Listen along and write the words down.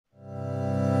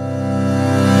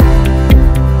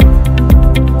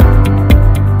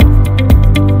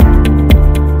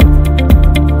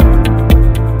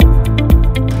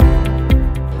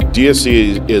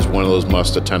DSC is one of those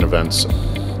must-attend events.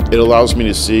 It allows me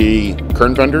to see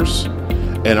current vendors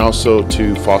and also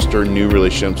to foster new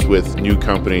relationships with new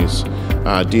companies.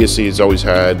 DSC has always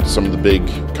had some of the big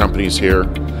companies here,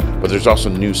 but there's also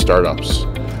new startups,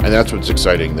 and that's what's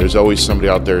exciting. There's always somebody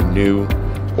out there new,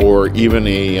 or even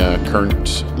a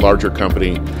current larger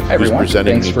company who's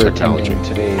presenting new technology.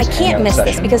 I can't miss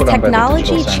this because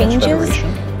technology changes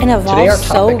and evolves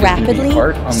so rapidly.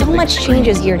 So much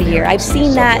changes year to year. I've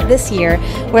seen that this year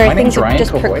where things have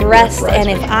just progressed,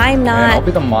 and if I'm not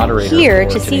here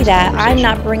to see that, I'm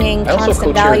not bringing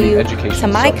constant value to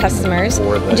my customers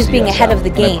and just being ahead of the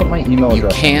game. You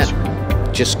can't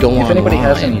just go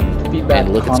online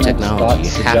and look at the technology.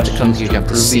 You have to come here, you have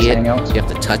to see it, you have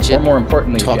to touch it,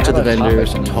 talk to the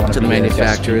vendors, talk to the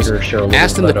manufacturers,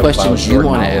 ask them the questions you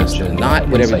want to ask them, not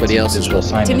what everybody else is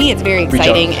looking. To me, it's very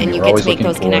exciting, and you get to make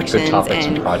those connections,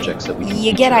 and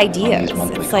you get ideas.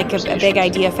 It's like a big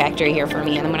idea factory here for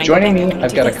me, and then when I joining me,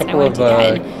 I've got a couple of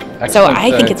so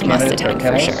I think it's a must attend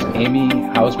for sure. Amy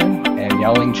Hausman and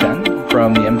Yaoling Chen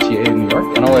from the MTA in New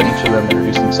York, and I'll let each of them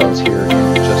introduce themselves here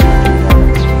in just a few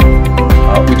moments.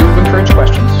 We do encourage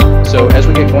questions, so as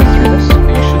we get going through this,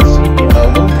 you should see a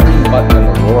little green button in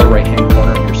the lower right-hand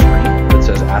corner of your screen that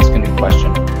says Ask a New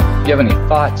Question. If you have any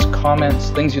thoughts,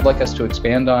 comments, things you'd like us to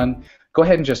expand on, go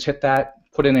ahead and just hit that,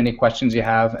 put in any questions you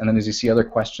have, and then as you see other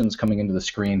questions coming into the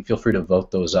screen, feel free to vote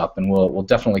those up, and we'll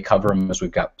definitely cover them as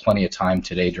we've got plenty of time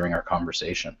today during our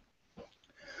conversation.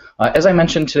 As I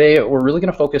mentioned today, we're really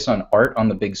going to focus on art on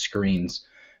the big screens.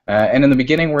 And in the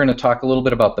beginning, we're going to talk a little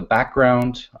bit about the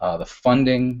background, the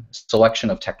funding, selection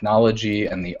of technology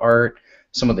and the art,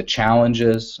 some of the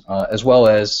challenges, as well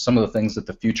as some of the things that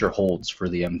the future holds for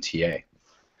the MTA.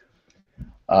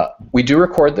 We do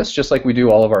record this just like we do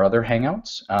all of our other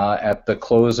Hangouts. At the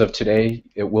close of today,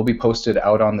 it will be posted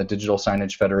out on the Digital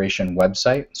Signage Federation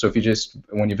website. So if you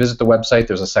when you visit the website,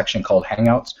 there's a section called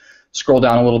Hangouts. Scroll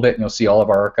down a little bit and you'll see all of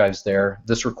our archives there.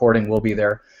 This recording will be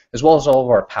there, as well as all of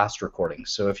our past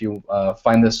recordings. So if you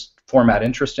find this format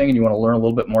interesting and you want to learn a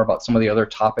little bit more about some of the other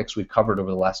topics we've covered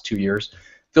over the last 2 years,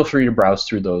 feel free to browse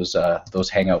through those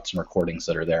Hangouts and recordings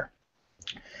that are there.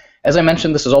 As I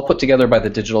mentioned, this is all put together by the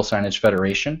Digital Signage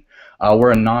Federation.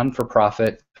 We're a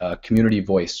non-for-profit community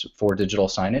voice for digital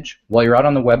signage. While you're out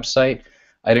on the website,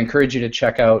 I'd encourage you to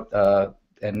check out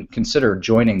and consider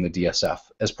joining the DSF.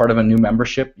 As part of a new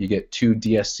membership, you get 2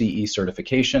 DSCE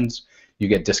certifications, you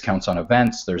get discounts on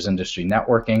events, there's industry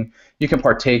networking, you can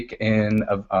partake in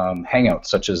Hangouts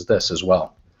such as this as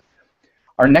well.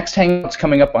 Our next Hangout's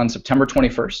coming up on September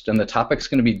 21st, and the topic's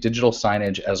going to be digital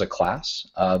signage as a class.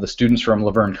 The students from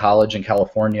Laverne College in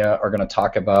California are going to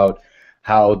talk about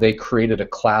how they created a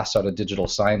class out of digital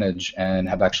signage and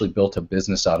have actually built a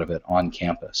business out of it on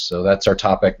campus. So that's our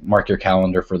topic. Mark your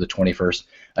calendar for the 21st.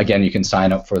 Again, you can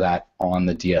sign up for that on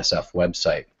the DSF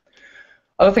website.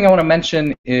 Other thing I want to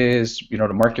mention is, to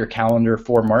mark your calendar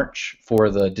for March for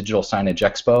the Digital Signage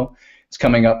Expo. It's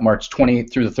coming up March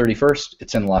 20th through the 31st.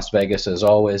 It's in Las Vegas as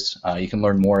always. You can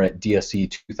learn more at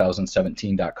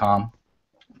dsc2017.com.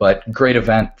 But great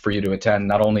event for you to attend.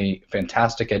 Not only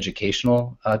fantastic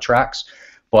educational tracks,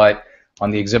 but on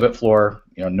the exhibit floor,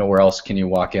 nowhere else can you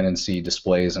walk in and see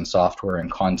displays and software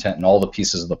and content and all the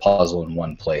pieces of the puzzle in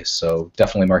one place. So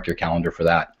definitely mark your calendar for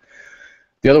that.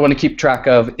 The other one to keep track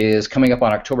of is coming up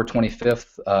on October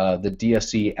 25th. The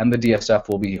DSC and the DSF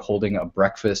will be holding a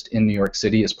breakfast in New York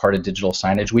City as part of Digital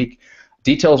Signage Week.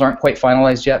 Details aren't quite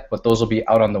finalized yet, but those will be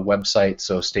out on the website,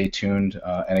 so stay tuned.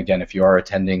 And again, if you are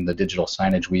attending the Digital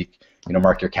Signage Week,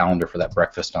 mark your calendar for that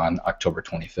breakfast on October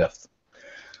 25th.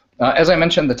 As I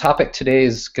mentioned, the topic today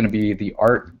is going to be the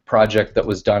art project that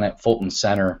was done at Fulton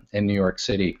Center in New York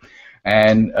City.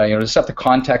 And to set the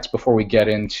context before we get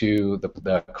into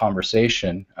the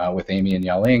conversation with Amy and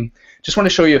Yaoling, just want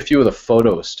to show you a few of the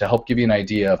photos to help give you an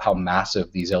idea of how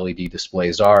massive these LED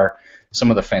displays are, some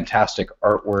of the fantastic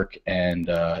artwork and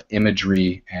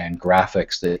imagery and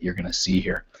graphics that you're going to see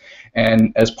here.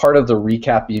 And as part of the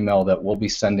recap email that we'll be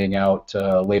sending out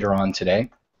later on today,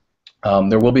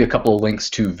 there will be a couple of links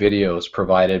to videos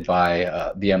provided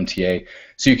by the MTA,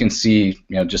 so you can see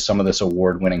just some of this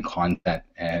award-winning content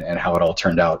and how it all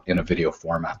turned out in a video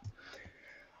format.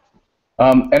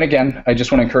 And again, I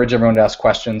just want to encourage everyone to ask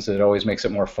questions. It always makes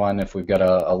it more fun if we've got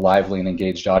a lively and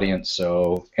engaged audience.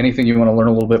 So anything you want to learn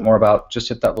a little bit more about, just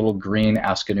hit that little green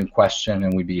Ask a New Question,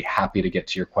 and we'd be happy to get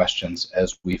to your questions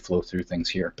as we flow through things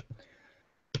here.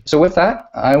 So with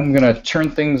that, I'm going to turn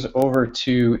things over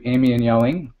to Amy and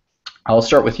Yaoling. I'll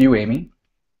start with you, Amy.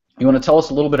 You want to tell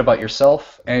us a little bit about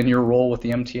yourself and your role with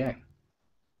the MTA?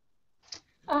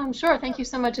 Sure. Thank you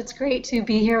so much. It's great to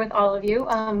be here with all of you.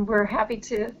 We're happy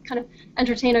to kind of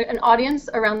entertain an audience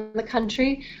around the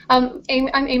country. I'm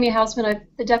Amy Hausman. I'm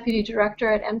the Deputy Director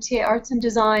at MTA Arts and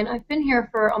Design. I've been here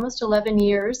for almost 11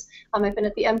 years. I've been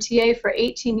at the MTA for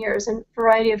 18 years in a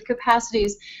variety of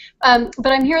capacities. But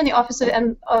I'm here in the Office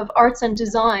of Arts and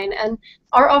Design, and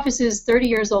our office is 30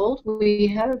 years old. We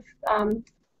have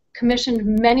commissioned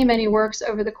many, many works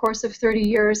over the course of 30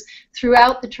 years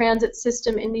throughout the transit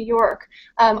system in New York.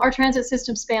 Our transit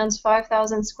system spans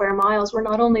 5,000 square miles. We're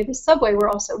not only the subway, we're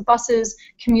also buses,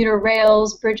 commuter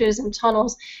rails, bridges, and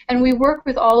tunnels. And we work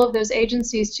with all of those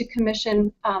agencies to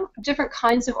commission different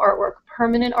kinds of artwork,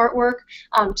 permanent artwork,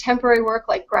 temporary work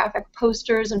like graphic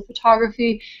posters and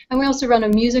photography. And we also run a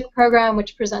music program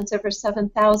which presents over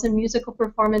 7,000 musical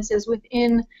performances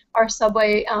within our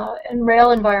subway and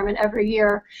rail environment every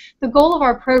year. The goal of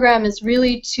our program is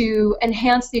really to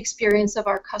enhance the experience of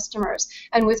our customers.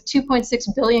 And with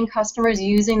 2.6 billion customers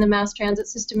using the mass transit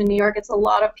system in New York, it's a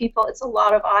lot of people, it's a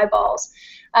lot of eyeballs.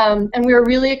 And we were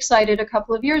really excited a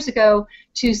couple of years ago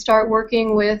to start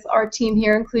working with our team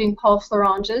here, including Paul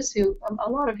Floranges, who a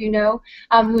lot of you know,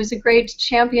 who is a great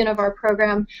champion of our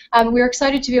program. We were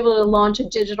excited to be able to launch a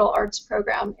digital arts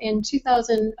program in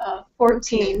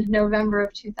 2014, November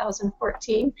of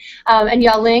 2014. And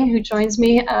Yaling, who joins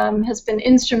me, has been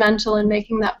instrumental in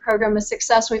making that program a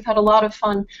success. We've had a lot of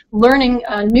fun learning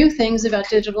new things about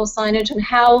digital signage and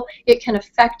how it can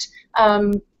affect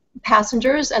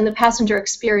passengers and the passenger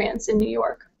experience in New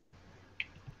York.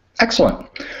 Excellent.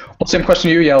 Well, same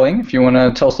question to you, Yaling, if you want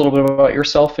to tell us a little bit about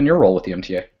yourself and your role with the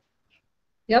MTA.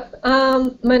 Yep.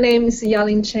 My name is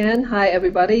Yaling Chen. Hi,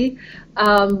 everybody.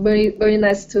 Very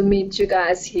nice to meet you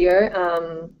guys here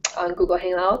on Google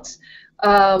Hangouts.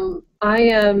 I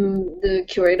am the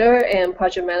curator and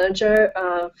project manager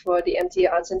for the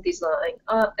MTA Arts and Design.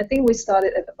 I think we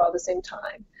started at about the same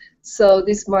time. So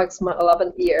this marks my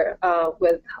 11th year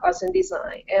with Arts and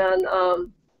Design.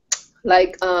 And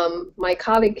like my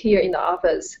colleague here in the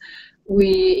office,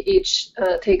 we each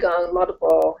take on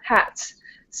multiple hats.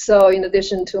 So in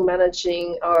addition to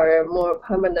managing our more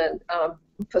permanent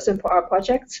person for our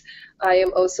projects, I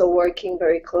am also working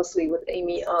very closely with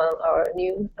Amy on our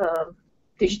new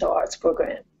digital arts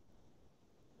program.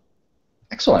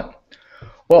 Excellent.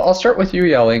 Well, I'll start with you,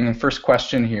 Yaling. The first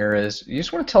question here is, you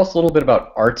just want to tell us a little bit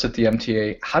about arts at the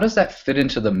MTA. How does that fit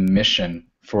into the mission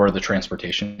for the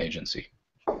transportation agency?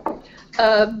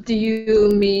 Do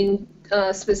you mean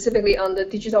specifically on the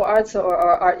digital arts or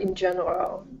art in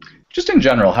general? Just in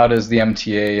general, how does the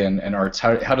MTA and arts,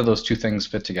 how do those two things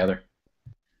fit together?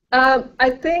 I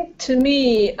think to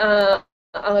me, on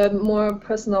a more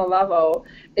personal level,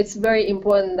 it's very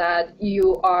important that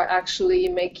you are actually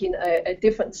making a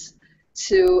difference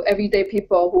to everyday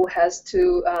people who has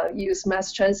to use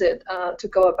mass transit to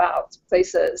go about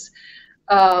places.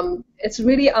 It's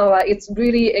really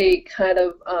a kind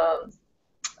of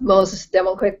most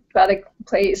democratic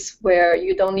place where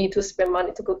you don't need to spend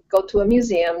money to go to a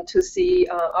museum to see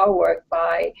artwork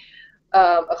by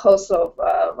a host of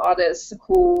artists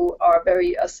who are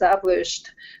very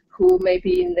established, who may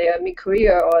be in their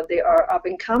mid-career or they are up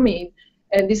and coming.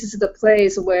 And this is the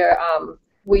place where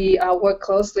we work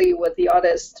closely with the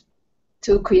artists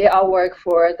to create artwork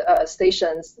for the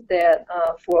stations that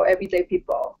for everyday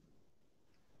people.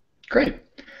 Great.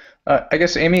 I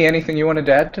guess, Amy, anything you wanted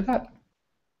to add to that?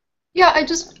 Yeah,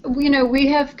 we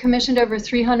have commissioned over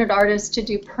 300 artists to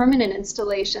do permanent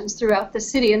installations throughout the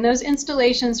city. And those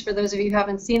installations, for those of you who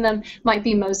haven't seen them, might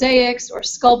be mosaics or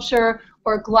sculpture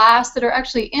or glass that are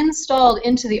actually installed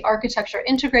into the architecture,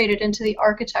 integrated into the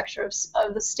architecture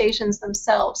of the stations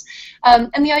themselves.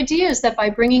 And the idea is that by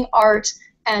bringing art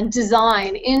and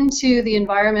design into the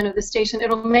environment of the station,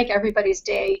 it'll make everybody's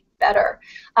day better.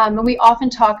 And we often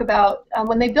talk about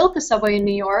when they built the subway in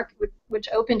New York, which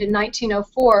opened in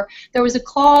 1904, there was a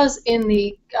clause in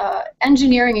the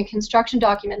engineering and construction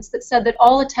documents that said that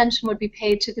all attention would be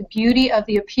paid to the beauty of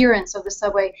the appearance of the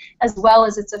subway as well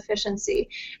as its efficiency.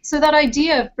 So that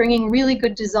idea of bringing really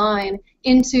good design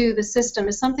into the system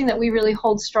is something that we really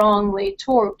hold strongly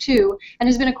to and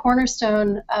has been a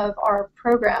cornerstone of our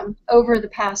program over the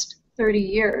past 30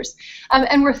 years.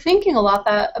 And we're thinking about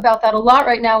that a lot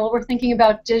right now while we're thinking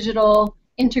about digital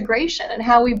integration and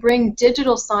how we bring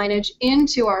digital signage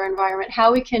into our environment,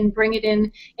 how we can bring it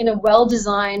in a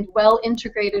well-designed,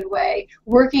 well-integrated way,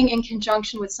 working in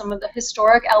conjunction with some of the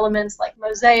historic elements like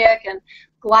mosaic and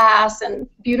glass and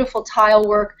beautiful tile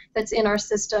work that's in our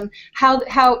system, how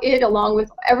it, along with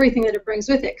everything that it brings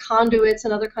with it, conduits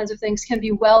and other kinds of things, can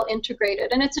be well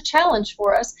integrated. And it's a challenge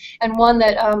for us, and one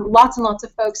that lots and lots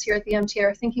of folks here at the MTA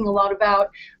are thinking a lot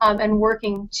about and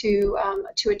working to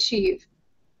achieve.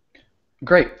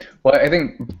 Great. Well, I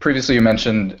think previously you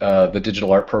mentioned the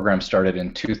digital art program started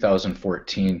in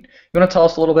 2014. You want to tell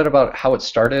us a little bit about how it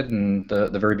started and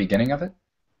the very beginning of it?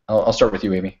 I'll start with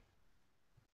you, Amy.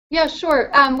 Yeah, sure.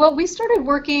 Well, we started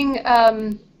working,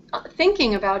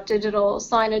 thinking about digital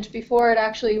signage before it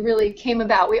actually really came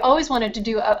about. We always wanted to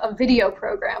do a video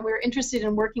program. We were interested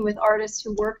in working with artists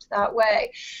who worked that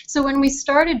way. So when we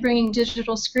started bringing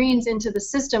digital screens into the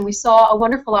system, we saw a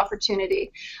wonderful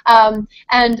opportunity.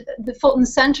 And the Fulton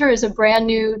Center is a brand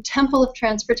new temple of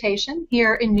transportation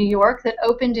here in New York that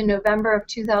opened in November of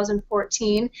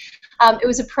 2014. It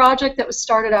was a project that was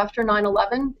started after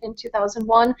 9/11 in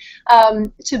 2001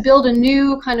 to build a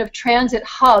new kind of transit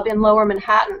hub in Lower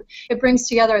Manhattan. It brings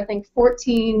together, I think,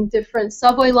 14 different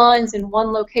subway lines in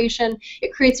one location.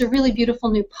 It creates a really beautiful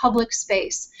new public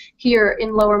space here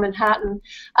in Lower Manhattan.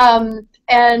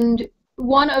 And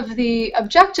one of the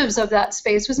objectives of that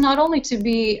space was not only to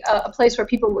be a place where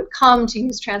people would come to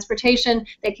use transportation.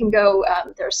 They can go,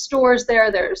 there's stores there,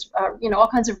 there's you know, all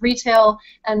kinds of retail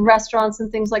and restaurants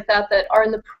and things like that that are in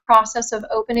the process of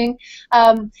opening.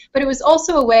 But it was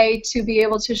also a way to be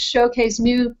able to showcase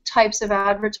new types of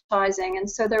advertising. And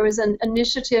so there was an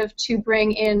initiative to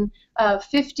bring in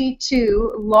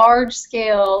 52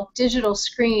 large-scale digital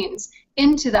screens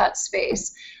into that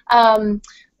space.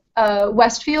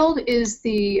 Westfield is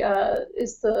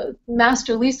the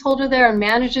master leaseholder there and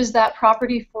manages that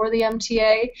property for the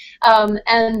MTA,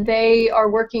 and they are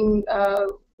working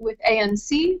with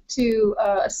ANC to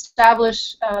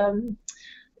establish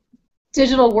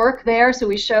digital work there. So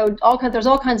we showed there's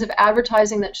all kinds of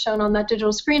advertising that's shown on that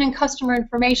digital screen and customer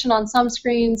information on some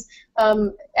screens,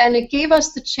 and it gave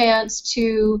us the chance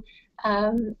to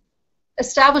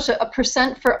establish a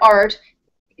percent for art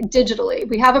digitally.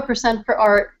 We have a percent for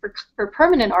art for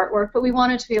permanent artwork, but we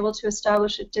wanted to be able to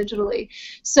establish it digitally.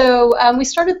 So we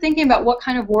started thinking about what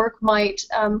kind of work might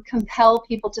compel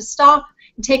people to stop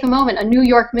and take a moment, a New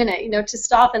York minute, you know, to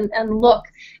stop and look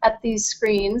at these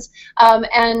screens.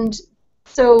 And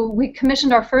so we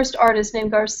commissioned our first artist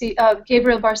named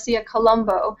Gabriel Garcia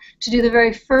Colombo to do the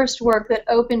very first work that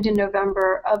opened in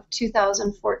November of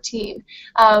 2014.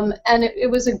 And it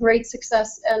was a great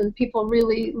success, and people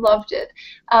really loved it.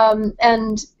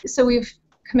 And so we've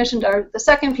commissioned the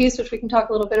second piece, which we can talk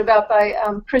a little bit about, by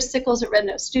Chris Sickles at Red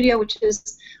Nose Studio, which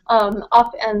is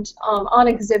up and on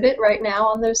exhibit right now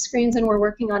on those screens, and we're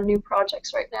working on new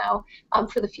projects right now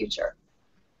for the future.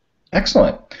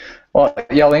 Excellent. Well,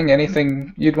 Yaling,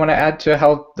 anything you'd want to add to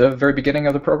how the very beginning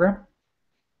of the program?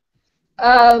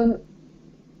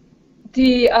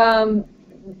 The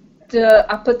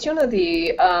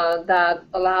opportunity that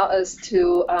allowed us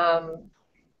to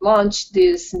launch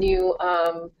this new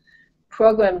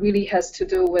program really has to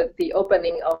do with the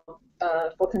opening of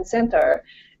Fulton Center,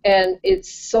 and it's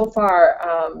so far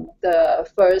the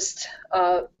first,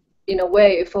 in a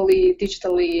way, fully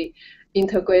digitally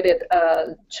integrated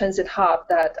transit hub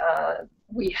that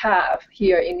we have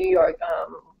here in New York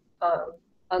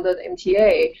under the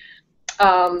MTA.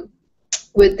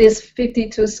 With this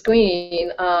 52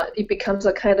 screen, it becomes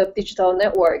a kind of digital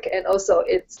network, and also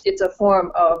it's a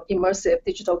form of immersive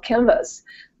digital canvas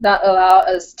that allow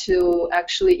us to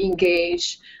actually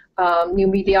engage new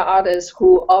media artists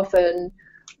who often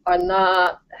are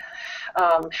not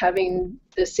having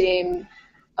the same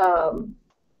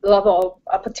level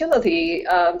of opportunity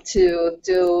to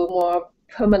do more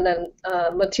permanent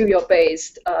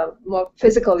material-based, more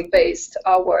physically based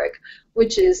artwork,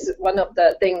 which is one of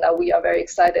the things that we are very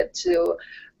excited to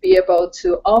be able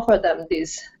to offer them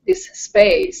this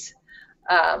space.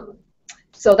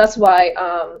 So that's why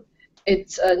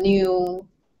it's a new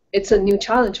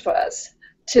challenge for us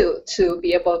to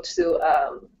be able to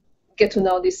get to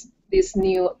know this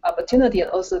new opportunity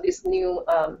and also this new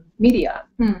media.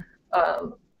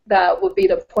 That would be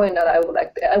the point that I would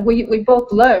like to, and we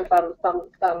both learn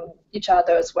from each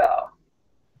other as well.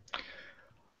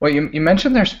 Well, you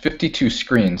mentioned there's 52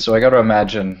 screens, so I got to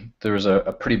imagine there was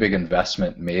a pretty big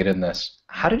investment made in this.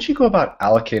 How did you go about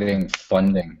allocating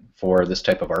funding for this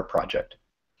type of art project?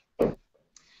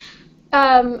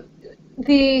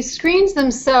 The screens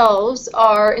themselves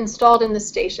are installed in the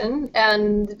station,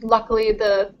 and luckily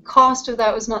the cost of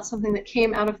that was not something that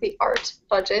came out of the art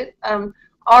budget.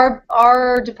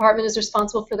 Our department is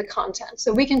responsible for the content,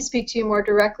 so we can speak to you more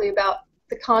directly about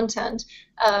the content.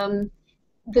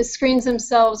 The screens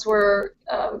themselves were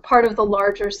part of the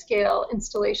larger scale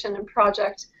installation and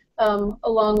project,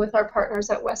 along with our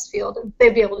partners at Westfield, and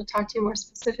they'd be able to talk to you more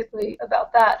specifically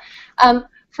about that.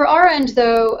 For our end,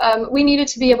 though, we needed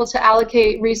to be able to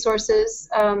allocate resources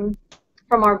from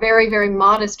our very, very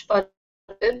modest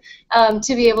budget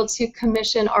to be able to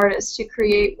commission artists to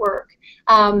create work.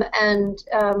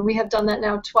 We have done that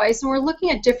now twice, and we're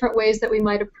looking at different ways that we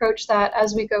might approach that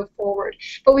as we go forward.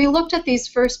 But we looked at these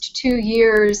first 2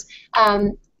 years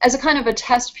as a kind of a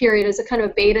test period, as a kind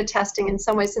of beta testing in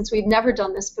some ways, since we'd never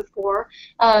done this before.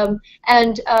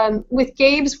 With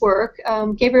Gabe's work,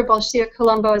 Gabriel Garcia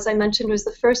Colombo, as I mentioned, was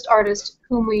the first artist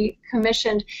whom we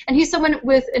commissioned, and he's someone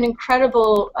with an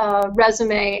incredible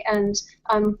resume and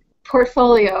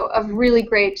portfolio of really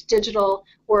great digital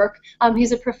work.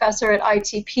 He's a professor at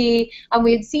ITP.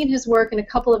 We had seen his work in a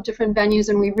couple of different venues,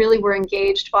 and we really were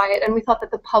engaged by it, and we thought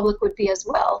that the public would be as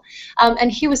well.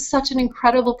 And he was such an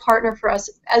incredible partner for us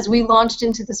as we launched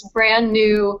into this brand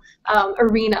new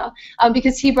arena,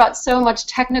 because he brought so much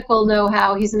technical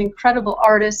know-how. He's an incredible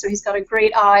artist, so he's got a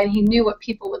great eye, and he knew what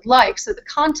people would like, so the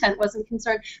content wasn't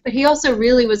concerned, but he also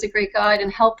really was a great guide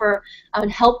and helper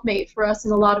and helpmate for us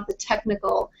in a lot of the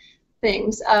technical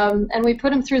things, and we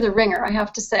put him through the ringer, I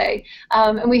have to say.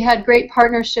 And we had great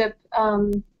partnership,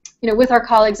 with our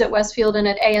colleagues at Westfield and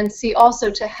at ANC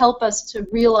also to help us to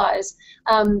realize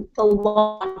the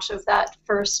launch of that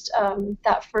first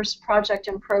project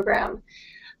and program.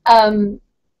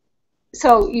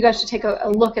 So you guys should take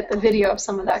a look at the video of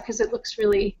some of that, because it looks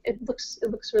really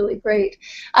great.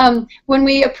 When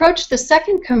we approached the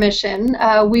second commission,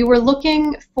 we were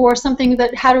looking for something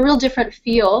that had a real different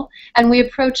feel, and we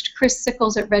approached Chris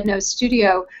Sickles at Red Nose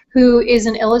Studio, who is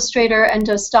an illustrator and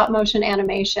does stop-motion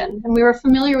animation. And we were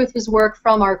familiar with his work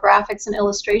from our graphics and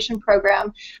illustration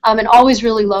program, and always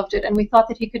really loved it. And we thought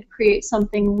that he could create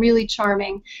something really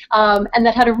charming, and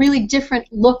that had a really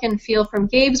different look and feel from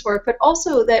Gabe's work, but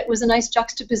also that was a nice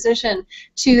juxtaposition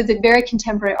to the very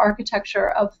contemporary architecture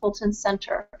of Fulton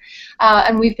Center.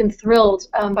 And we've been thrilled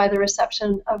by the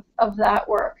reception of that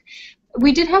work.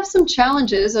 We did have some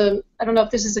challenges. I don't know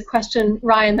if this is a question,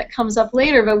 Ryan, that comes up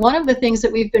later, but one of the things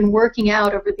that we've been working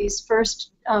out over these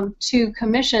first 2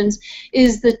 commissions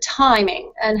is the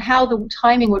timing and how the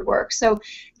timing would work. So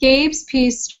Gabe's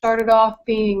piece started off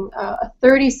being a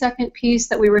 30-second piece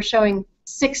that we were showing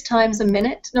 6 times a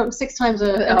minute. No, 6 times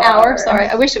an hour. Sorry,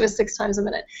 I wish it was 6 times a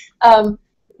minute.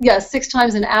 Yeah, 6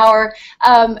 times an hour.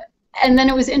 And then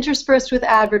it was interspersed with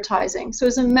advertising. So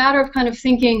it's a matter of kind of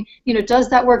thinking, does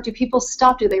that work? Do people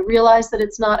stop? Do they realize that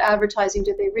it's not advertising?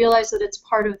 Do they realize that it's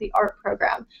part of the art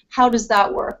program? How does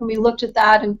that work? And we looked at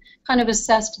that and kind of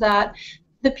assessed that.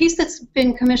 The piece that's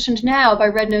been commissioned now by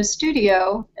Red Nose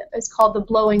Studio is called The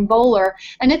Blowing Bowler,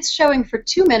 and it's showing for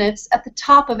 2 minutes at the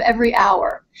top of every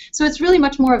hour. So it's really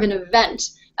much more of an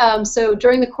event. So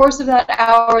during the course of that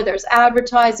hour, there's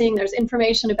advertising, there's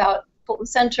information about Fulton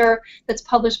Center that's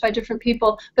published by different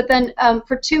people, but then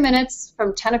for 2 minutes,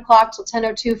 from 10 o'clock till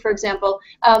 10:02, for example,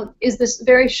 is this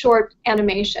very short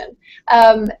animation.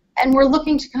 And we're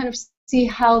looking to kind of see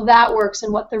how that works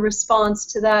and what the response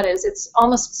to that is. It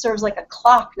almost serves like a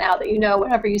clock now, that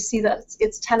whenever you see that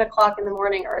it's 10 o'clock in the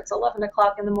morning or it's 11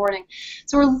 o'clock in the morning.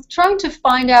 So we're trying to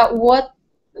find out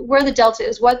where the delta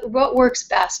is, what works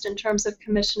best in terms of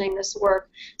commissioning this work,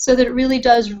 so that it really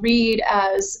does read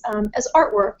as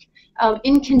artwork,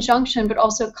 in conjunction but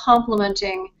also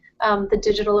complementing the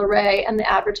digital array and the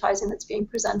advertising that's being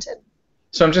presented.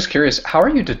 So I'm just curious, how are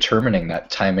you determining that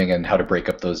timing and how to break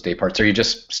up those day parts? Are you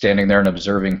just standing there and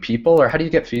observing people, or how do you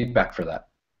get feedback for that?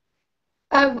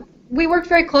 We worked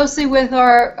very closely with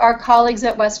our colleagues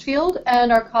at Westfield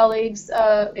and our colleagues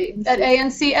at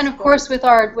ANC, and of course with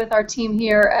our team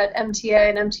here at MTA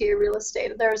and MTA Real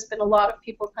Estate. There's been a lot of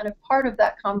people kind of part of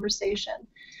that conversation.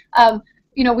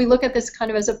 We look at this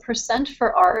kind of as a percent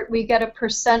for art. We get a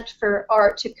percent for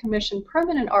art to commission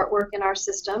permanent artwork in our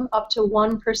system. Up to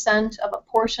 1% of a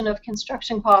portion of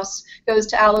construction costs goes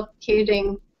to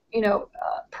allocating,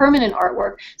 permanent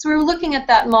artwork. So we were looking at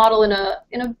that model in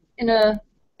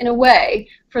a way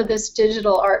for this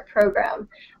digital art program.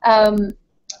 And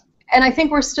I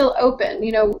think we're still open,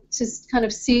 to kind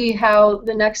of see how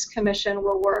the next commission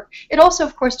will work. It also,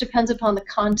 of course, depends upon the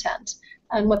content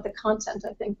and what the content,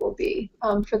 I think, will be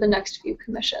for the next few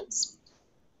commissions.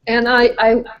 And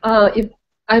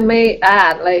I I may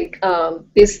add, like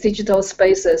these digital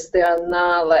spaces, they are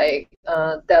not like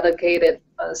dedicated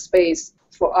space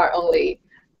for art only.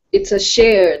 It's a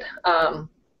shared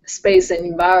space and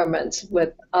environment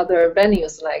with other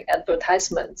venues like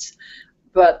advertisements.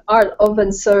 But art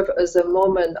often serves as a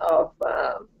moment of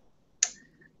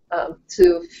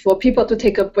for people to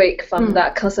take a break from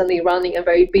that constantly running and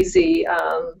very busy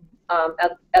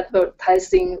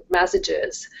advertising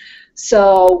messages.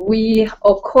 So we,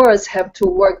 of course, have to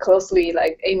work closely,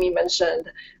 like Amy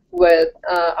mentioned, with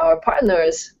our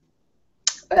partners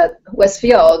at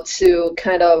Westfield to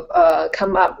kind of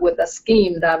come up with a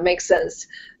scheme that makes sense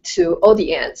to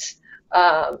audience.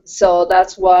 So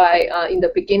that's why in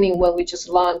the beginning, when we just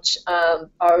launched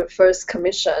our first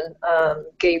commission,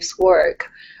 Gabe's work,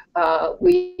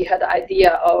 we had the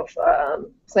idea of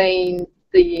playing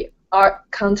the art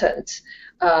content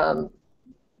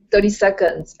 30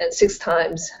 seconds and 6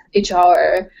 times each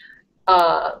hour.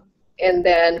 And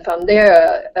then from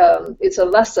there, it's a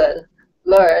lesson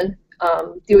learned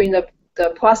during the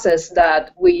process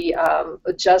that we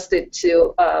adjusted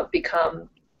to become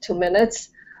 2 minutes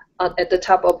at the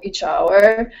top of each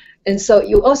hour. And so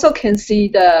you also can see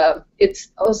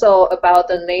it's also about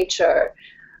the nature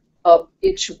of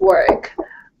each work.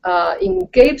 In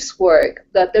Gabe's work,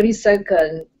 the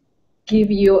 30-second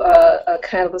give you a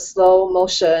kind of a slow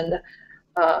motion,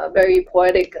 very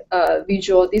poetic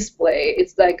visual display.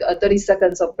 It's like 30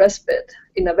 seconds of respite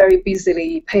in a very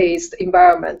busily paced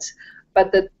environment.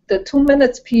 But the 2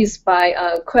 minutes piece by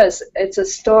Chris, it's a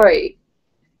story.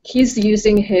 He's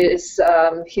using his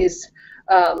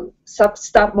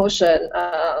stop motion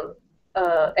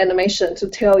animation to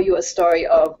tell you a story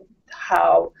of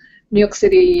how New York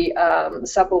City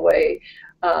subway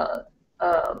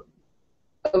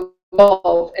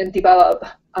evolve and develop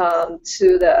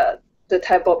to the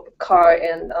type of car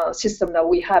and system that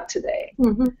we have today.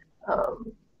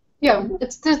 Yeah,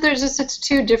 it's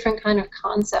 2 different kind of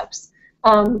concepts.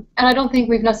 And I don't think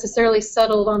we've necessarily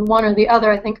settled on one or the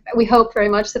other. I think we hope very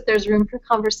much that there's room for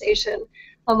conversation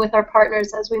with our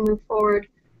partners as we move forward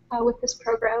with this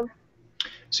program.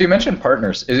 So you mentioned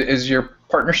partners. Is your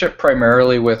partnership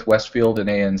primarily with Westfield and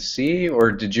ANC,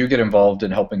 or did you get involved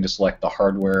in helping to select the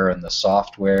hardware and the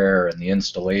software and the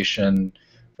installation,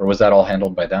 or was that all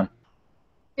handled by them?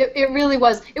 It really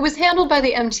was. It was handled by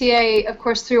the MTA, of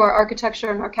course, through our architecture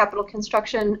and our capital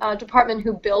construction department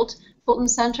who built Fulton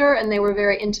Center, and they were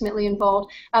very intimately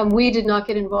involved. We did not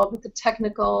get involved with the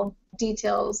technical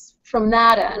details from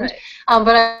that end. Right.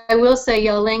 But I will say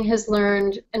Yao Ling has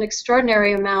learned an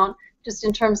extraordinary amount just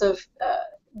in terms of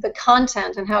the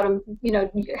content and how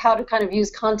to kind of use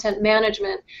content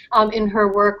management in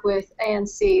her work with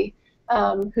ANC,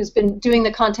 who's been doing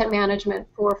the content management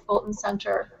for Fulton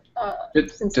Center.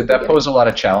 Did that pose a lot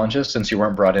of challenges since you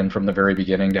weren't brought in from the very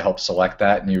beginning to help select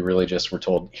that, and you really just were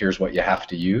told, here's what you have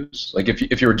to use? Like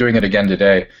if you were doing it again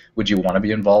today, would you want to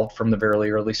be involved from the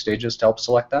very early stages to help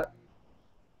select that?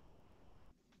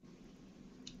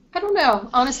 I don't know.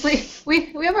 Honestly,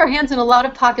 we have our hands in a lot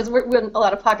of pockets.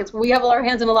 We have our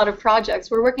hands in a lot of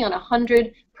projects. We're working on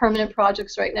 100 permanent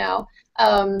projects right now,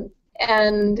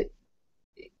 and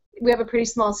we have a pretty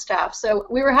small staff. So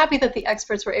we were happy that the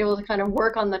experts were able to kind of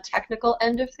work on the technical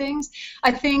end of things.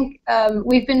 I think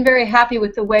we've been very happy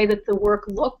with the way that the work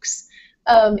looks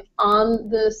on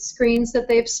the screens that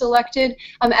they've selected.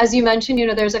 As you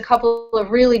mentioned, there's a couple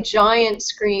of really giant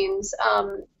screens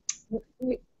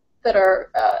that are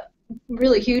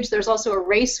really huge. There's also a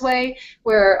raceway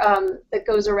where that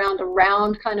goes around a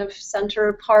round kind of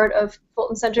center part of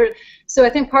Fulton Center. So I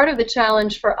think part of the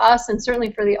challenge for us, and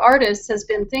certainly for the artists, has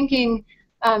been thinking,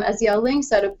 as Yao Ling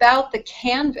said, about the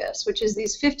canvas, which is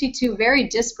these 52 very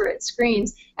disparate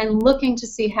screens, and looking to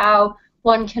see how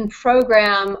one can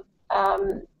program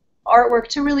artwork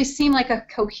to really seem like a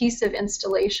cohesive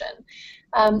installation.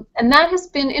 And that has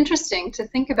been interesting to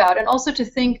think about, and also to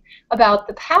think about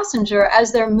the passenger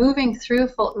as they're moving through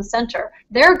Fulton Center.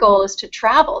 Their goal is to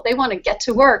travel. They want to get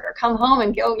to work or come home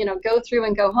and go through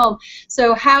and go home.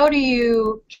 So how do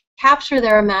you capture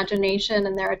their imagination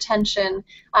and their attention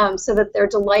so that they're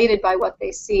delighted by what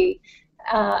they see?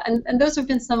 And those have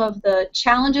been some of the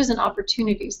challenges and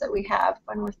opportunities that we have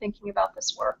when we're thinking about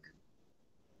this work.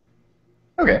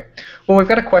 Okay. Well, we've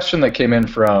got a question that came in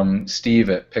from Steve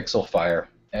at Pixelfire,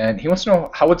 and he wants to know,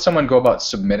 how would someone go about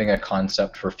submitting a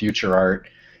concept for future art,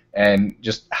 and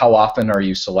just how often are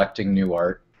you selecting new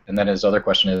art? And then his other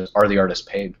question is, are the artists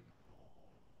paid?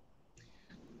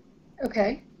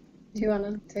 Okay. Do you want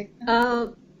to take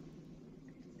that?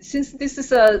 Since this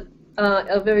is a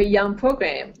very young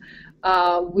program,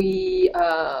 we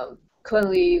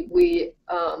currently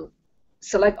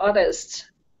select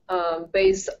artists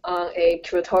based on a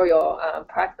curatorial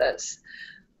practice.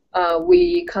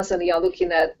 We constantly are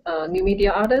looking at new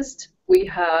media artists. We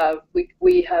have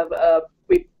a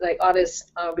like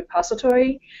artist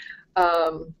repository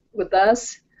with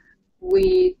us.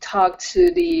 We talk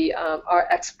to the art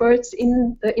experts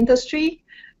in the industry,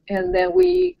 and then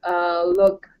we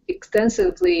look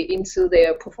extensively into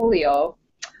their portfolio,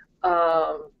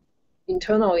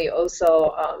 internally,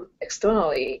 also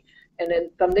externally. And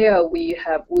then from there, we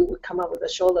would come up with a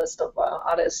short list of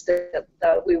artists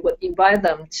that we would invite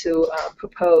them to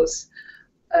propose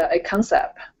a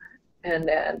concept, and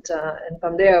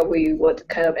from there we would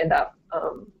kind of end up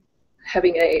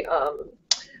having a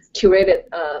curated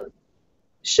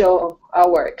show of our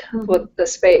work for the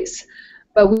space.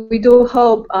 But we do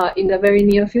hope in the very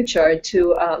near future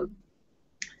to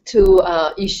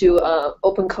issue an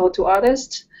open call to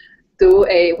artists through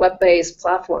a web-based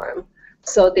platform.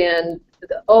 So then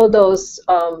all those,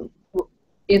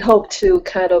 in hope to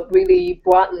kind of really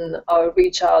broaden or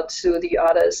reach out to the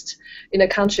artists in the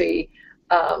country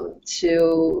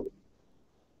to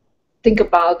think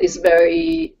about this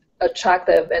very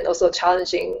attractive and also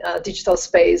challenging digital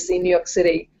space in New York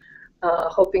City,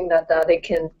 hoping that they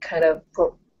can kind of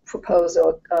propose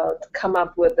or come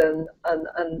up with an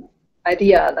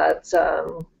idea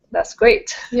that's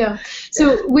great. Yeah.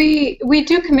 So we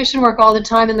do commission work all the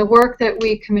time, and the work that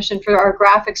we commission for our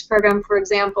graphics program, for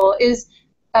example, is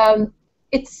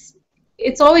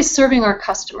it's always serving our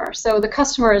customer. So the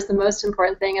customer is the most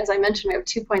important thing. As I mentioned, we have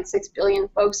 2.6 billion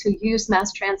folks who use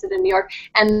mass transit in New York,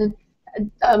 and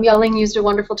Yaling used a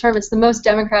wonderful term. It's the most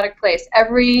democratic place.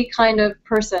 Every kind of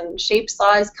person, shape,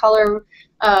 size, color,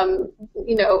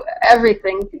 you know,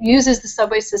 everything uses the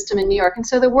subway system in New York. And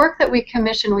so the work that we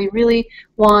commission, we really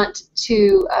want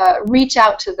to reach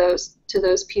out to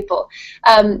those people.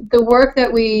 The work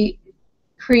that we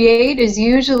create is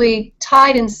usually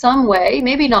tied in some way,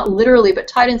 maybe not literally, but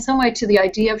tied in some way to the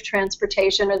idea of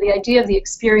transportation or the idea of the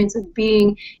experience of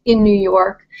being in New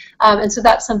York. And so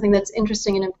that's something that's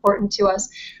interesting and important to us.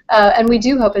 And we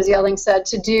do hope, as Yaling said,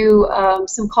 to do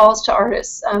some calls to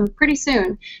artists pretty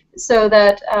soon, so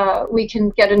that we can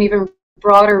get an even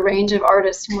broader range of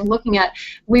artists we're looking at.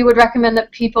 We would recommend that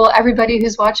everybody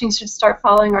who's watching should start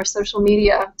following our social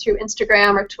media through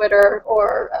Instagram or Twitter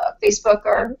or Facebook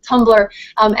or Tumblr.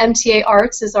 MTA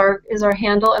Arts is our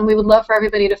handle, and we would love for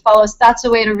everybody to follow us. That's a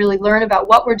way to really learn about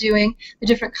what we're doing, the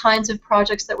different kinds of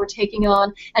projects that we're taking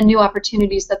on, and new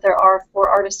opportunities that there are for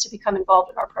artists to become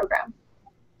involved in our program.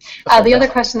 The other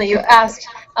question that you asked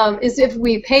is if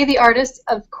we pay the artists.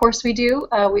 Of course we do.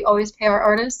 We always pay our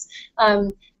artists.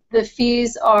 The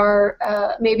fees are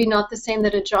maybe not the same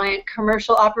that a giant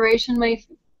commercial operation may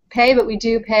pay, but we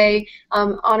do pay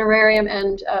honorarium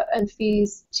and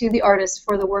fees to the artists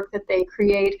for the work that they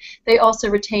create. They also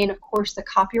retain, of course, the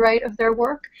copyright of their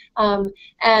work, and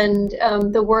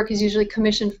the work is usually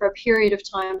commissioned for a period of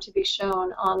time to be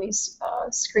shown on these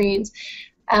screens.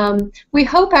 We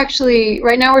hope, actually,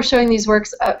 right now we're showing these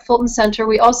works at Fulton Center.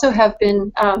 We also have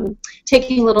been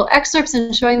taking little excerpts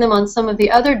and showing them on some of the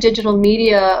other digital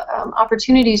media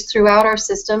opportunities throughout our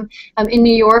system. In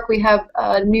New York, we have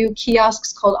new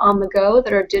kiosks called On the Go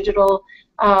that are digital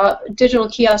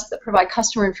kiosks that provide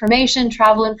customer information,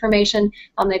 travel information.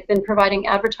 They've been providing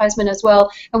advertisement as well.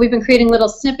 And we've been creating little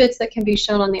snippets that can be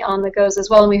shown on the On the Go's as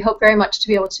well. And we hope very much to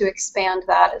be able to expand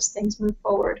that as things move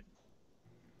forward.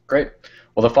 Great.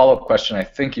 Well, the follow-up question I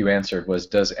think you answered was,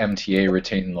 does MTA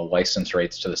retain the license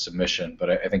rights to the submission? But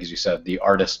I think, as you said, the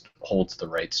artist holds the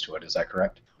rights to it. Is that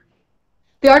correct?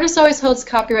 The artist always holds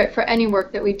copyright for any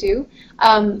work that we do,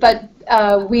 but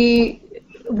we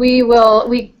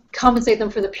compensate them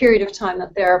for the period of time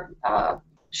that they're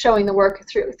showing the work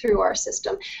through our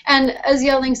system. And as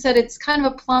Yaling said, it's kind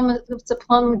of a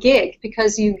plum gig,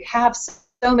 because you have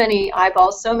so many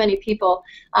eyeballs, so many people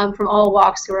from all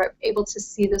walks who are able to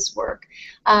see this work.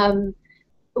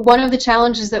 One of the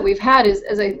challenges that we've had is,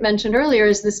 as I mentioned earlier,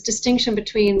 is this distinction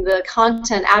between the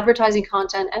content, advertising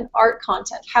content, and art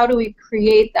content. How do we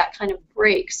create that kind of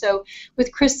break? So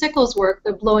with Chris Sickles' work,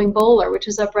 The Blowing Bowler, which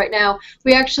is up right now,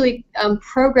 we actually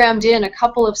programmed in a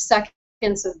couple of seconds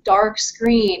of dark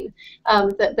screen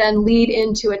that then lead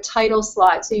into a title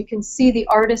slide. So you can see the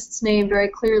artist's name very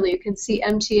clearly. You can see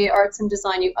MTA Arts and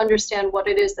Design. You understand what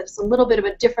it is. That's a little bit of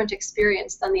a different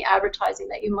experience than the advertising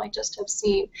that you might just have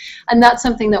seen. And that's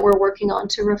something that we're working on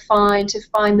to refine, to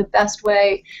find the best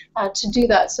way to do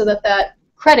that, so that that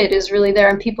credit is really there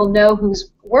and people know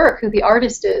whose work, who the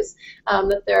artist is,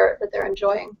 that they're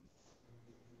enjoying.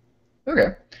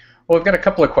 Okay. Well, we've got a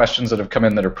couple of questions that have come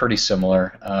in that are pretty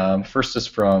similar. First is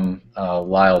from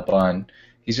Lyle Bunn.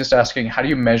 He's just asking, how do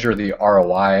you measure the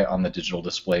ROI on the digital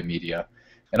display media?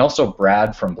 And also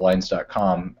Brad from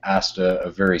blinds.com asked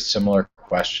a very similar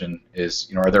question,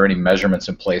 is, are there any measurements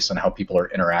in place on how people are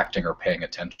interacting or paying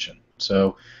attention?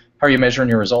 So how are you measuring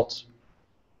your results?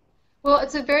 Well,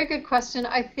 it's a very good question.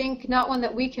 I think not one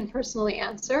that we can personally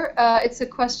answer. It's a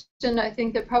question I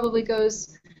think that probably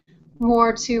goes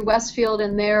more to Westfield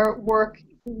and their work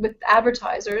with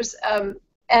advertisers.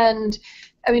 And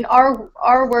I mean,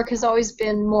 our work has always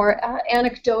been more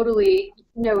anecdotally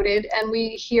noted, and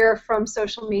we hear from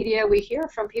social media, we hear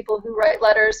from people who write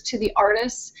letters to the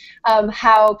artists,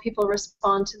 how people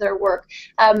respond to their work.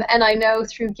 And I know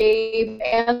through Gabe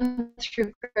and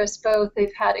through Chris both,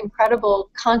 they've had incredible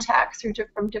contact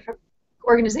from different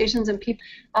organizations and people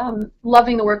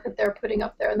loving the work that they're putting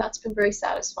up there, and that's been very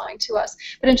satisfying to us.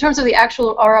 But in terms of the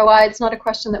actual ROI, it's not a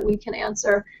question that we can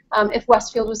answer. If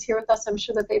Westfield was here with us, I'm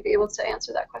sure that they'd be able to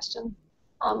answer that question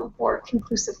more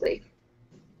conclusively.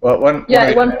 Well,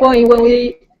 at one point when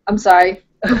we, I'm sorry,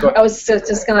 I was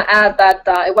just going to add that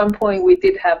at one point we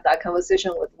did have that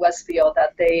conversation with Westfield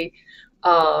that they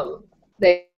had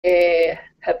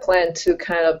planned to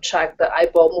kind of track the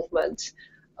eyeball movement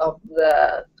of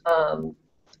the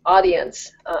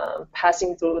audience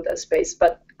passing through the space.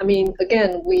 But I mean,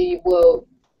 again, we will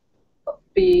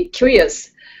be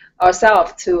curious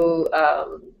ourselves to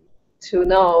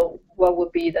know what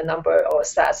would be the number or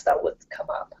stats that would come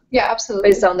up. Yeah, absolutely.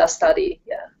 Based on that study,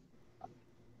 yeah.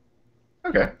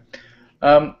 Okay.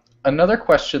 Another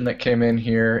question that came in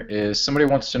here is somebody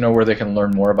wants to know where they can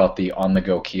learn more about the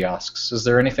on-the-go kiosks. Is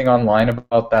there anything online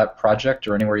about that project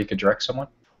or anywhere you could direct someone?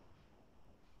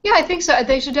 Yeah, I think so.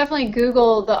 They should definitely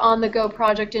Google the On the Go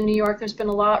project in New York. There's been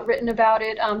a lot written about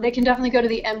it. They can definitely go to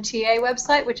the MTA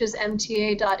website, which is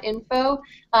mta.info,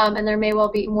 and there may well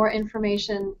be more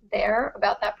information there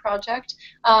about that project.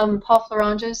 Paul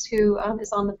Floranges, who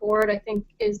is on the board, I think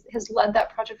has led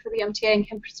that project for the MTA and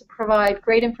can provide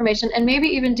great information, and maybe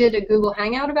even did a Google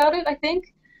Hangout about it, I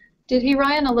think. Did he,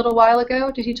 Ryan, a little while ago?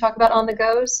 Did he talk about On the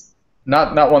Goes?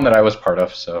 Not one that I was part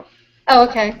of, so. Oh,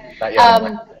 okay. Not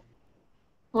yet.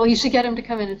 Well, you should get him to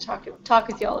come in and talk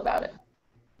with you all about it.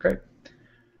 Great.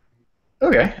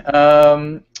 Okay.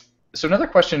 So another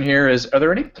question here is, are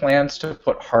there any plans to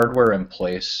put hardware in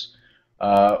place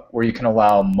where you can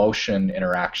allow motion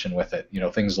interaction with it?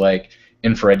 Things like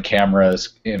infrared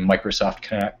cameras in Microsoft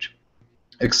Connect,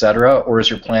 etc. Or is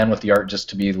your plan with the art just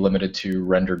to be limited to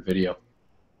rendered video?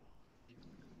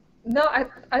 No, I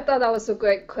thought that was a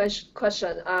great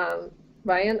question.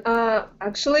 Ryan,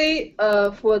 actually,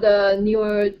 for the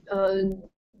newer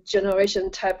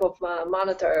generation type of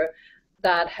monitor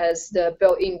that has the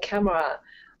built-in camera,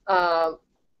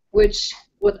 which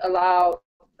would allow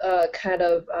a kind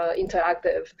of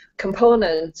interactive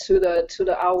component to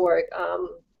the artwork,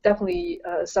 definitely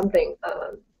something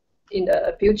in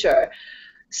the future.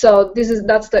 So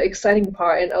that's the exciting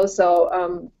part, and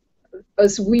also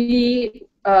as we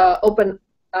open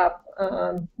up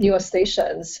newer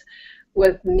stations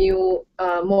with new,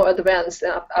 more advanced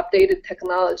and updated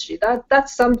technology.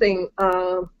 That's something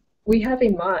we have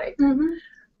in mind,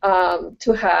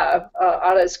 to have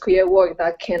artists create work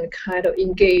that can kind of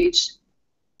engage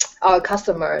our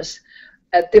customers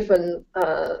at different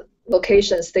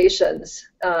location stations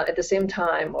at the same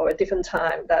time or at different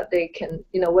time, that they can,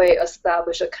 in a way,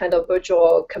 establish a kind of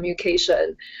virtual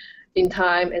communication in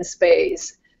time and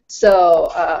space. So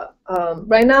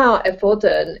right now at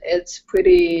Fulton, it's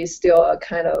pretty still a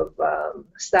kind of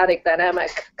static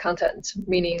dynamic content,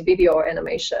 meaning video or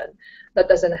animation, that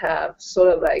doesn't have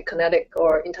sort of like kinetic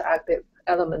or interactive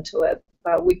element to it.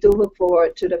 But we do look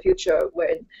forward to the future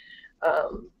when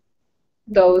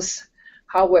those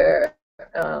hardware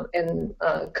and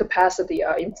capacity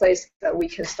are in place, that we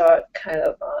can start kind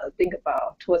of think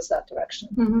about towards that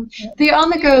direction. Yeah. The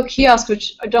on-the-go kiosks,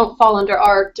 which don't fall under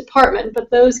our department, but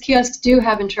those kiosks do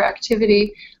have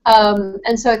interactivity,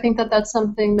 and so I think that that's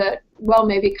something that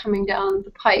may be coming down the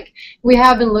pike. We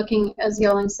have been looking, as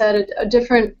Yelling said, at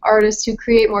different artists who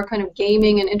create more kind of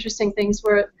gaming and interesting things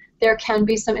where there can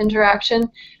be some interaction.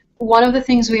 One of the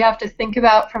things we have to think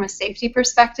about from a safety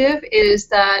perspective is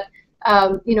that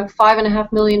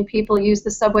 5.5 million people use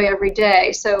the subway every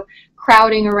day, so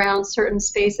crowding around certain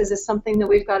spaces is something that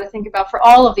we've got to think about for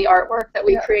all of the artwork that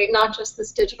we create, not just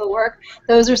this digital work.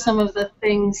 Those are some of the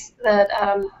things that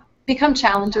become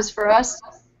challenges for us.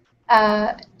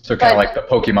 So kind of like the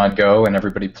Pokemon Go and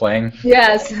everybody playing?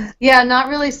 Yes. Yeah, not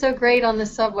really so great on the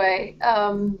subway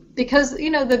because,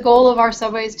 you know, the goal of our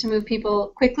subway is to move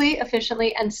people quickly,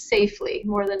 efficiently, and safely,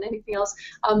 more than anything else,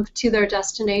 to their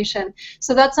destination.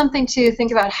 So that's something to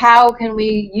think about. How can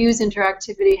we use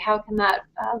interactivity? How can that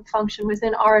function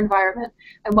within our environment,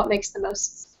 and what makes the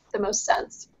most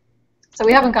sense? So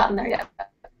we haven't gotten there yet.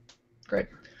 Great.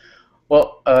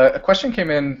 Well, a question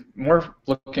came in more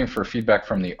looking for feedback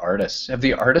from the artists. Have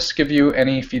the artists give you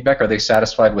any feedback? Are they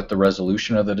satisfied with the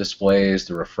resolution of the displays,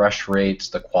 the refresh rates,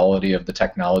 the quality of the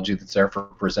technology that's there for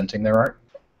presenting their art?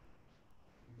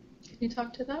 Can you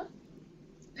talk to that?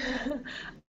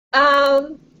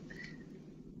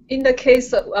 In the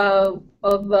case of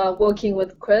working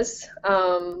with Chris,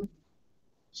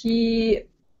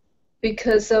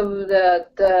 because of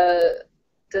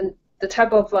the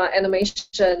type of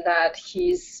animation that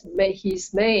he's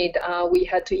made, we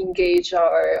had to engage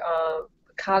our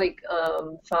colleague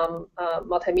from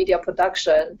multimedia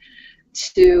production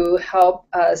to help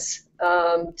us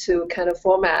to kind of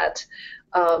format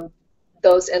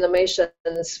those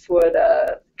animations for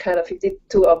the kind of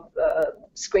 52 of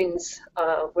screens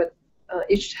with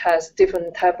each has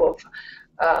different type of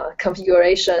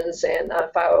configurations and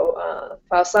file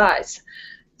size.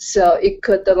 So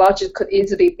the logic could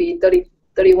easily be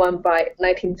 31 by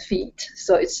 19 feet.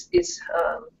 So it's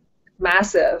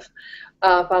massive.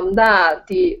 From that,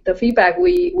 the feedback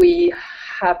we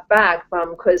have back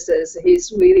from Chris is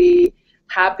he's really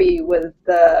happy with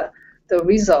the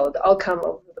result, the outcome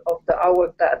of the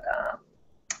artwork that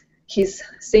he's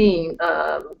seeing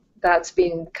that's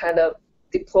been kind of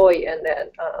deployed and then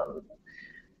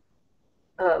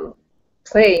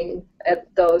playing at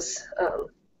those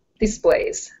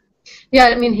displays. Yeah,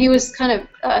 I mean, he was kind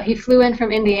of, he flew in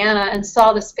from Indiana and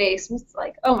saw the space and was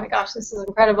like, oh my gosh, this is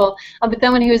incredible. But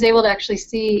then when he was able to actually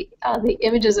see the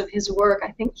images of his work,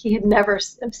 I think he had never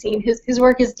seen. His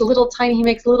work is little tiny, he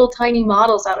makes little tiny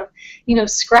models out of, you know,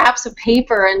 scraps of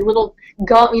paper and little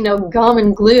gum, you know, gum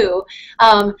and glue,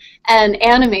 and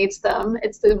animates them.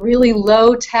 It's the really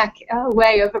low-tech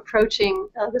way of approaching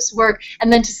this work.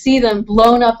 And then to see them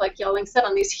blown up, like Yaling said,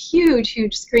 on these huge,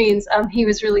 huge screens, he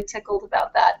was really tickled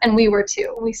about that. And we were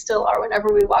too. We still are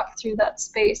whenever we walk through that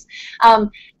space.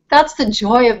 That's the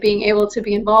joy of being able to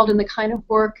be involved in the kind of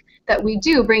work that we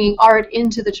do, bringing art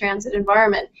into the transit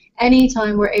environment.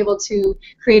 Anytime we're able to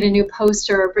create a new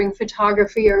poster or bring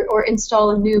photography or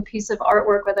install a new piece of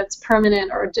artwork, whether it's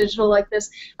permanent or digital like this,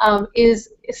 is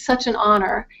such an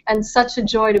honor and such a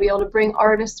joy to be able to bring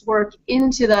artists' work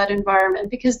into that environment,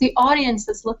 because the audience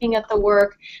that's looking at the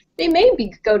work, they may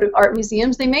go to art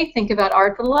museums, they may think about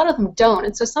art, but a lot of them don't.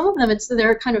 And so some of them, it's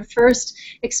their kind of first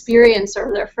experience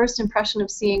or their first impression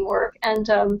of seeing work. And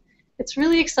it's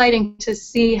really exciting to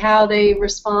see how they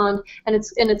respond, and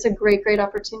it's a great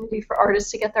opportunity for artists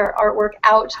to get their artwork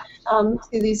out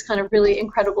to these kind of really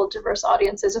incredible, diverse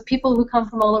audiences of people who come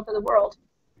from all over the world.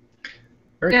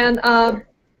 And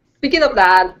speaking of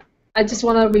that, I just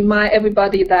want to remind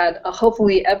everybody that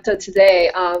hopefully after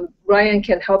today, Ryan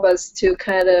can help us to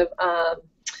kind of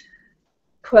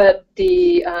put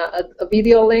a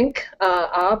video link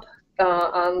up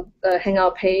on the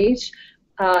Hangout page.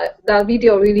 That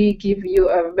video really gives you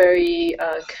a very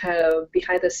kind of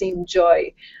behind-the-scenes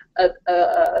joy,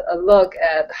 a look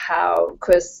at how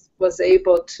Chris was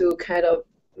able to kind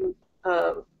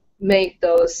of make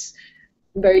those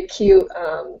very cute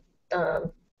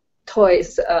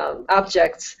toys,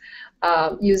 objects,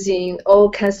 using all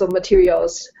kinds of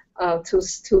materials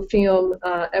to film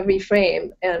every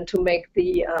frame and to make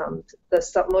the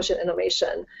stop-motion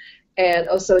animation. And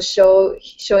also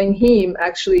showing him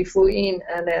actually flew in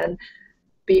and then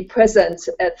be present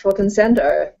at Fulton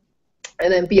Center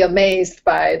and then be amazed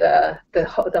by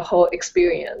the whole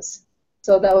experience.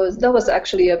 So that was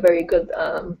actually a very good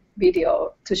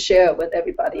video to share with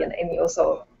everybody, and Amy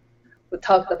also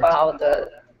talked about the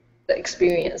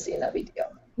experience in that video.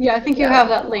 Yeah, I think you have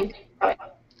that link.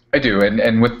 I do,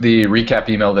 and with the recap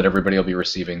email that everybody will be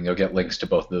receiving, you'll get links to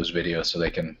both those videos so they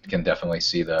can definitely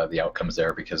see the outcomes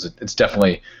there, because it's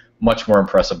definitely much more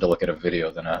impressive to look at a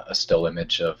video than a still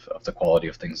image of the quality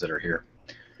of things that are here.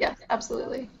 Yeah,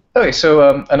 absolutely. Okay,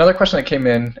 so another question that came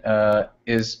in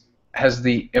is, has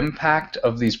the impact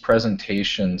of these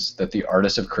presentations that the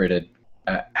artists have created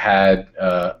had,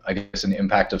 I guess, an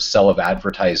impact of sell of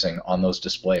advertising on those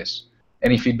displays?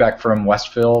 Any feedback from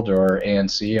Westfield or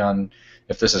ANC on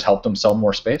if this has helped them sell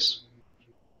more space?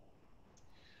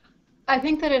 I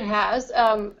think that it has.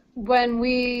 when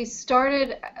we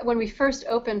first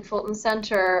opened Fulton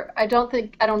Center, I don't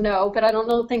think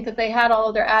that they had all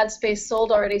of their ad space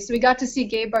sold already. So we got to see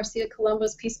Gabe Garcia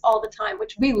Colombo's piece all the time,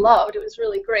 which we loved. It was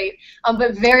really great.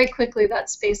 But very quickly that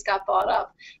space got bought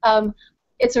up.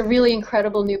 It's a really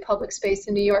incredible new public space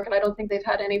in New York, and I don't think they've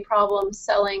had any problem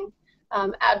selling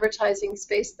advertising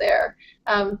space there.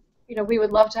 You know, we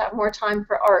would love to have more time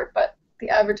for art, but the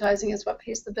advertising is what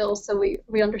pays the bills, so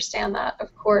we understand that,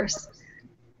 of course.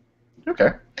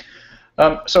 Okay.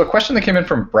 So a question that came in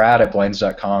from Brad at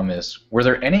Blinds.com is, were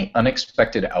there any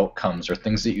unexpected outcomes or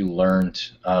things that you learned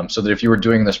so that if you were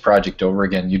doing this project over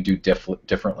again, you'd do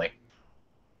differently?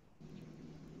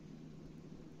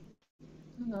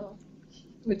 No.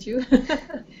 Would you?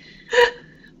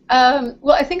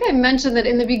 Well, I think I mentioned that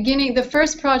in the beginning, the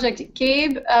first project,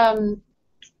 Gabe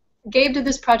did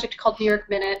this project called New York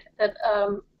Minute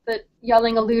that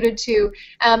Yelling alluded to,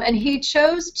 and he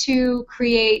chose to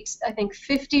create, I think,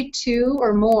 52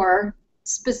 or more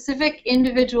specific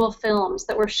individual films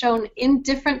that were shown in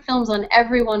different films on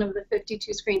every one of the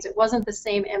 52 screens. It wasn't the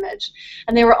same image.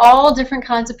 And they were all different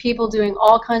kinds of people doing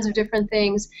all kinds of different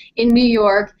things in New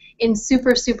York in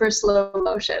super, super slow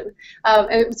motion.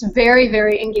 It was very,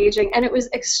 very engaging, and it was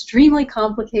extremely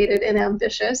complicated and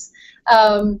ambitious.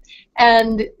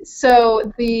 And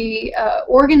so the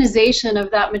organization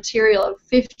of that material of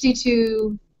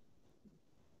 52,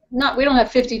 we don't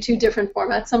have 52 different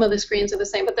formats, some of the screens are the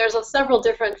same, but there's several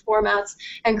different formats,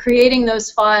 and creating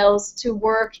those files to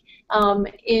work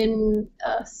in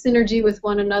synergy with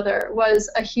one another was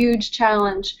a huge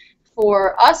challenge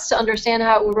for us to understand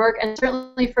how it would work, and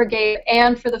certainly for Gabe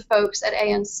and for the folks at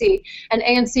ANC. And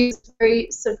ANC is very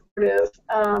supportive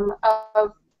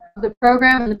of the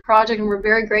program and the project, and we're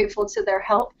very grateful to their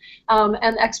help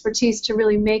and expertise to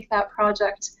really make that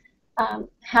project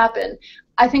happen.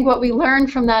 I think what we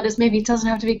learned from that is maybe it doesn't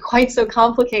have to be quite so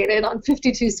complicated on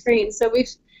 52 screens. So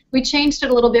we changed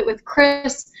it a little bit with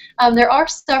Chris. There are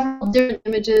several different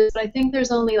images, but I think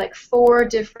there's only like 4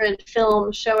 different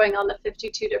films showing on the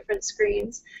 52 different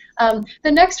screens.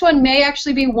 The next one may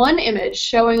actually be 1 image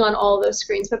showing on all those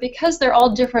screens, but because they're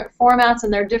all different formats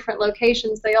and they're different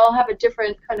locations, they all have a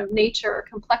different kind of nature or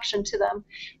complexion to them.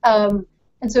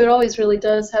 And so it always really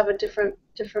does have a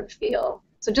different feel.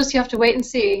 So just you have to wait and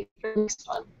see for the next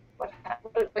one.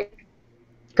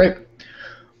 Great.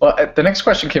 Well, the next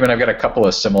question came in. I've got a couple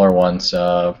of similar ones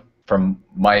from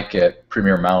Mike at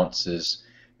Premier Mounts,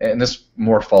 and this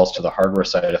more falls to the hardware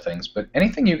side of things, but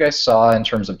anything you guys saw in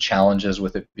terms of challenges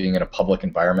with it being in a public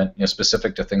environment, you know,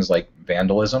 specific to things like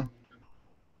vandalism?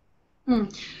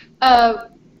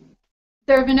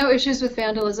 There have been no issues with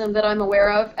vandalism that I'm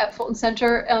aware of at Fulton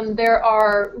Center. There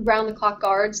are round-the-clock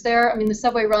guards there. I mean, the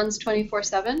subway runs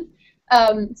 24/7.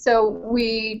 So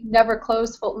we never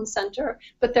close Fulton Center,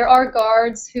 but there are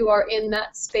guards who are in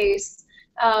that space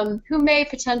who may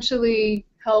potentially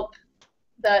help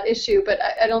that issue, but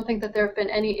I don't think that there have been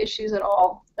any issues at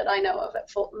all that I know of at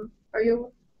Fulton. Are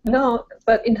you? No,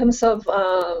 but in terms of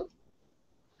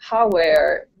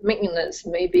hardware maintenance,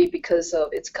 maybe because of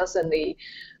it's constantly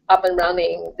up and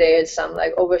running, there's some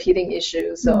like overheating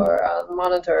issues or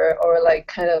monitor or like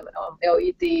kind of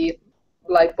LED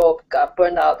light bulb got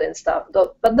burned out and stuff.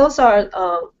 But those are,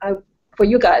 for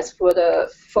you guys, for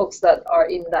the folks that are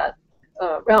in that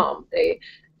realm,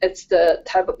 it's the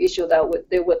type of issue that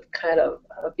they would kind of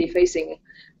be facing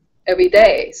every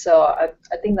day. So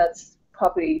I think that's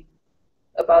probably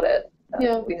about it.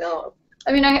 Yeah, we know.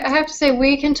 I mean, I have to say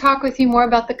we can talk with you more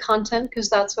about the content because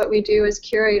that's what we do as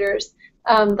curators.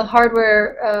 The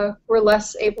hardware we're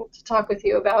less able to talk with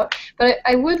you about. But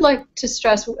I would like to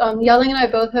stress, Yelling and I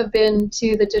both have been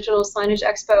to the Digital Signage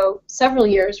Expo several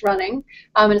years running,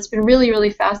 and it's been really,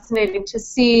 really fascinating to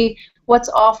see what's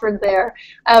offered there.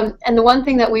 And the one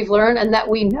thing that we've learned and that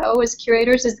we know as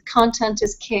curators is content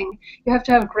is king. You have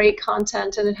to have great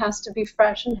content, and it has to be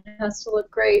fresh, and it has to look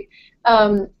great.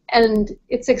 And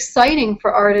it's exciting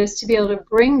for artists to be able to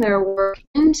bring their work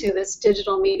into this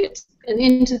digital media and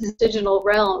into this digital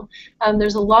realm.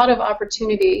 There's a lot of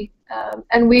opportunity,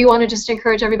 and we want to just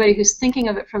encourage everybody who's thinking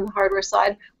of it from the hardware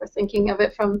side or thinking of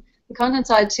it from the content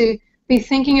side to be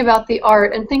thinking about the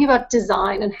art and think about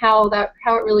design and how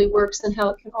it really works and how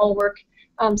it can all work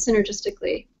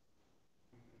synergistically.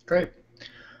 Great.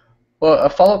 Well, a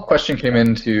follow-up question came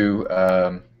into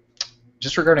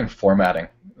just regarding formatting.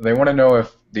 They want to know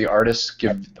if the artists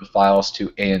give the files to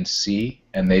ANC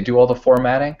and they do all the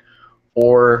formatting,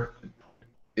 or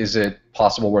is it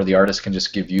possible where the artist can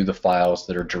just give you the files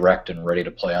that are direct and ready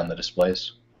to play on the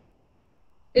displays?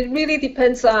 It really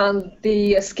depends on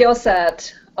the skill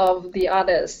set of the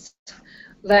artist.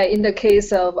 like in the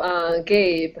case of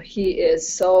Gabe, he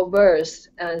is so versed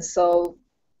and so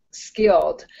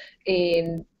skilled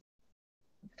in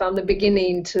from the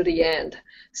beginning to the end.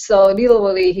 So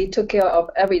literally, he took care of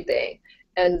everything,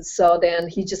 and so then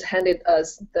he just handed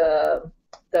us the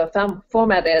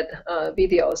formatted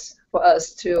videos for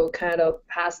us to kind of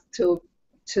pass to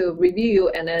review,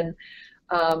 and then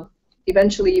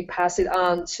eventually pass it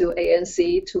on to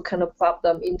ANC to kind of plug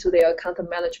them into their content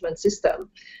management system.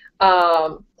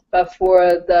 But for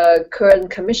the current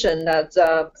commission that's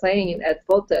playing at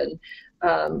Fulton,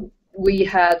 we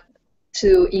had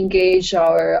to engage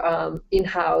our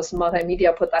in-house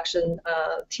multimedia production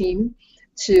team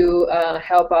to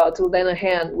help out, to lend a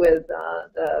hand with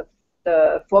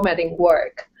the formatting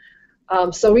work.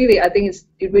 So really, I think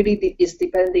it really is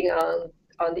depending on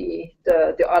the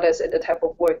artist and the type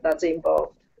of work that's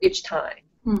involved each time.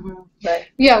 Mm-hmm. Right.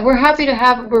 Yeah, we're lucky to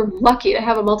have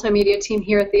a multimedia team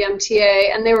here at the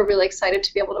MTA, and they were really excited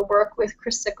to be able to work with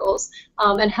Chris Sickles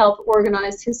and help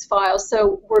organize his files.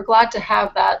 So we're glad to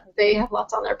have that. They have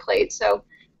lots on their plate. So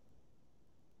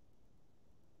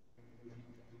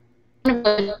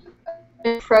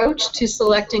approach to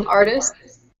selecting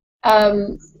artists,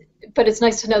 but it's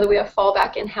nice to know that we have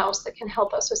fallback in-house that can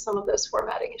help us with some of those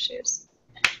formatting issues.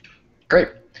 Great.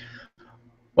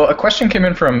 Well, a question came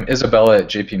in from Isabella at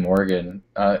JP Morgan.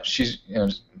 She's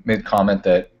made a comment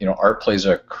that art plays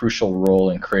a crucial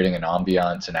role in creating an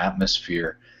ambiance and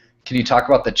atmosphere. Can you talk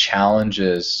about the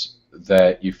challenges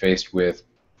that you faced with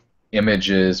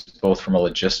images, both from a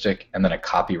logistic and then a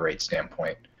copyright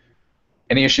standpoint?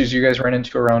 Any issues you guys ran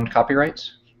into around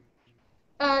copyrights?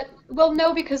 Well,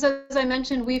 no, because as I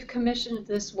mentioned, we've commissioned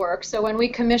this work. So when we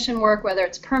commission work, whether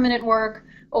it's permanent work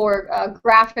or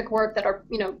graphic work that are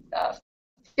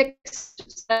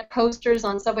fixed posters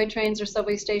on subway trains or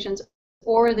subway stations,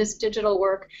 or this digital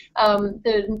work,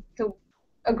 the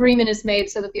agreement is made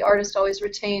so that the artist always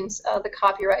retains the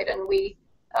copyright, and we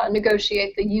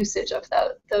negotiate the usage of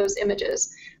those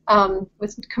images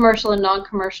with commercial and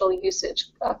non-commercial usage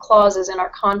clauses in our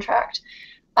contract.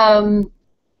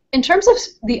 In terms of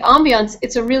the ambiance,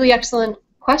 it's a really excellent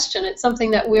question. It's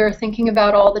something that we're thinking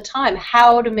about all the time,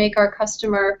 how to make our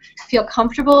customer feel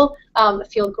comfortable,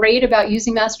 feel great about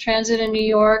using mass transit in New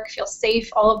York, feel safe.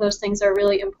 All of those things are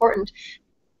really important,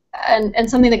 and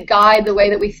something that guide the way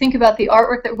that we think about the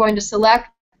artwork that we're going to select,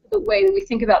 the way that we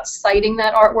think about citing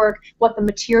that artwork, what the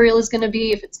material is going to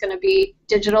be, if it's going to be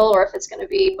digital or if it's going to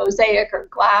be mosaic or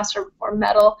glass or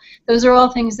metal. Those are all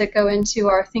things that go into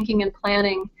our thinking and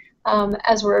planning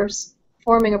as we're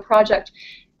forming a project.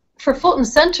 For Fulton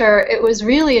Center, it was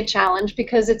really a challenge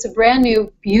because it's a brand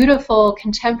new, beautiful,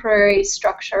 contemporary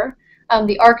structure.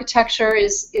 The architecture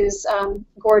is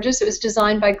gorgeous. It was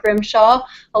designed by Grimshaw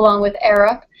along with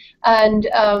Arup, and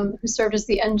who served as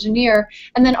the engineer.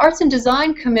 And then Arts and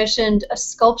Design commissioned a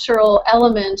sculptural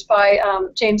element by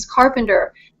James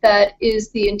Carpenter that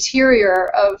is the interior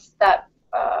of that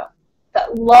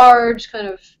large kind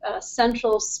of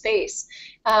central space.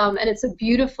 And it's a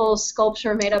beautiful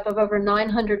sculpture made up of over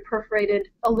 900 perforated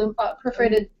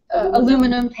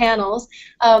aluminum panels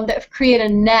that create a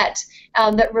net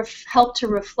that help to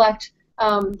reflect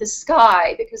the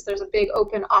sky, because there's a big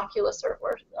open oculus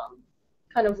or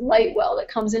kind of light well that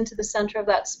comes into the center of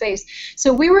that space.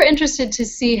 So we were interested to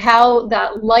see how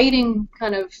that lighting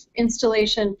kind of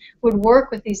installation would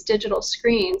work with these digital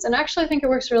screens, and actually I think it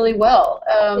works really well.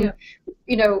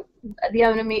 You know, the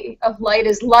enemy of light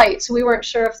is light, so we weren't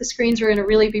sure if the screens were going to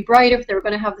really be bright, if they were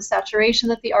going to have the saturation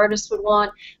that the artist would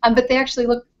want, but they actually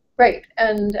look great,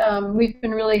 and we've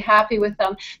been really happy with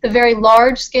them. The very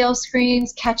large scale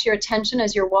screens catch your attention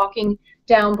as you're walking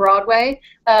down Broadway,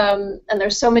 and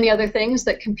there's so many other things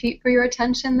that compete for your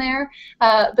attention there,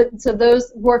 so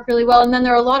those work really well. And then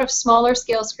there are a lot of smaller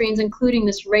scale screens, including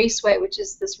this raceway, which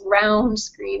is this round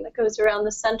screen that goes around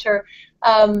the center,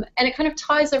 and it kind of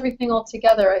ties everything all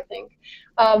together, I think.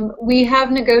 We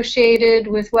have negotiated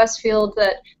with Westfield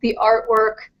that the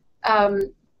artwork,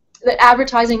 that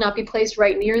advertising not be placed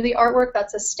right near the artwork.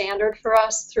 That's a standard for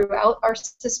us throughout our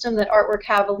system, that artwork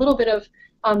have a little bit of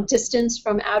distance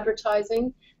from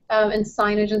advertising and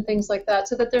signage and things like that,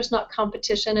 so that there's not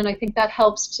competition, and I think that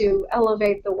helps to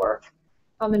elevate the work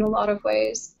in a lot of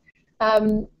ways.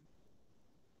 And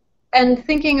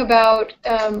thinking about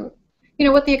you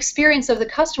know, what the experience of the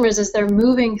customers as they're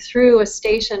moving through a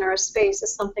station or a space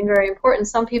is something very important.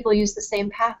 Some people use the same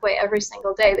pathway every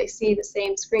single day. They see the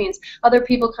same screens. Other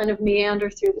people kind of meander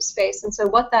through the space. And so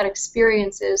what that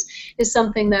experience is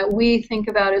something that we think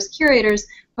about as curators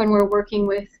when we're working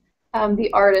with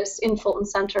the artists in Fulton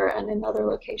Center and in other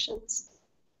locations.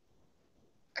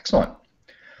 Excellent.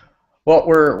 Well,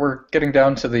 we're getting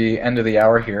down to the end of the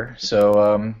hour here,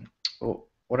 so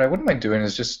what I wouldn't mind doing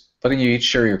is just letting you each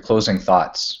share your closing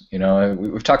thoughts. You know,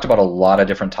 we've talked about a lot of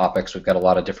different topics. We've got a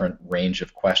lot of different range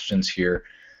of questions here.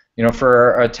 You know,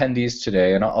 for our attendees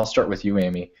today, and I'll start with you,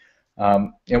 Amy.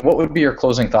 You know, what would be your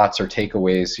closing thoughts or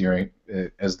takeaways here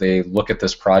as they look at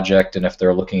this project, and if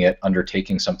they're looking at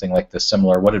undertaking something like this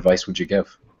similar, what advice would you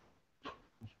give?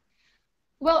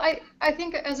 Well, I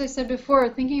think, as I said before,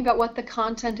 thinking about what the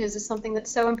content is something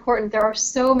that's so important. There are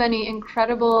so many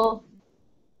incredible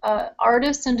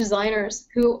artists and designers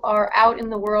who are out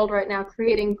in the world right now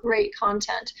creating great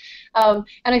content. And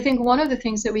I think one of the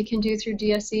things that we can do through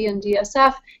DSE and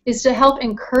DSF is to help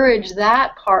encourage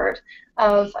that part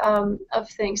of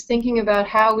things, thinking about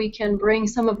how we can bring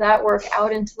some of that work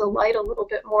out into the light a little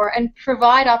bit more and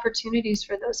provide opportunities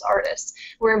for those artists.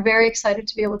 We're very excited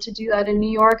to be able to do that in New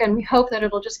York, and we hope that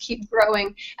it'll just keep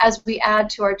growing as we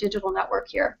add to our digital network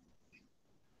here.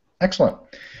 Excellent.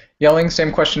 Yelling,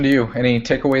 same question to you. Any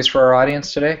takeaways for our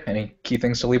audience today? Any key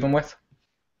things to leave them with?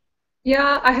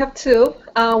 Yeah, I have two.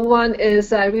 One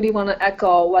is I really want to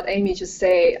echo what Amy just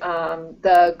said.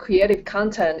 The creative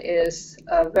content is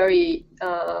a very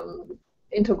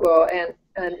integral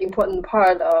and important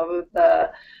part of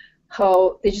the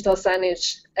whole digital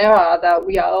signage era that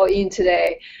we are all in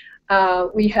today.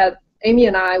 Amy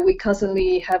and I, we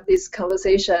constantly have this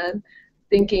conversation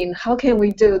thinking, how can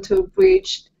we do to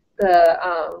bridge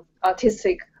the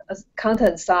artistic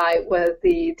content side with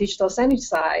the digital signage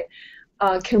side?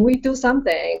 Can we do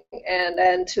something and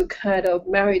then to kind of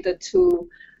marry the two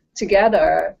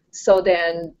together so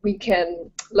then we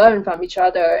can learn from each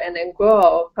other and then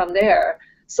grow from there?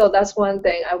 So that's one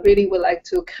thing I really would like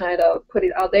to kind of put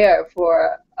it out there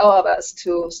for all of us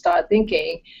to start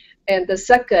thinking. And the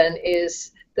second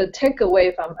is the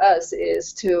takeaway from us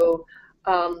is to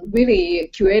really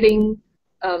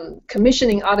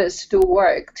commissioning artists to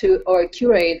work or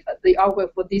curate the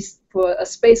artwork for a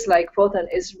space like Fulton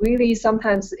is really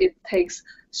sometimes it takes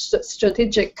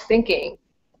strategic thinking.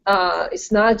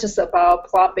 It's not just about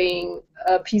plopping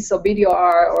a piece of video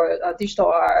art or a digital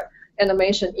art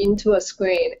animation into a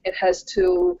screen. It has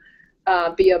to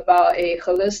be about a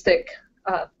holistic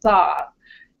thought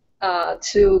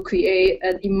to create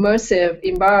an immersive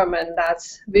environment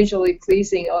that's visually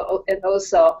pleasing and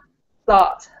also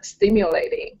thought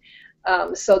stimulating,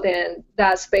 so then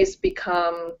that space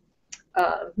become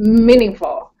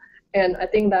meaningful, and I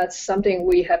think that's something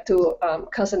we have to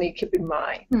constantly keep in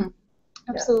mind.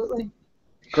 Absolutely.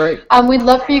 Yeah. Great. We'd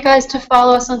love for you guys to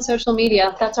follow us on social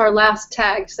media. That's our last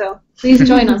tag, so please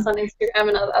join us on Instagram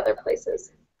and other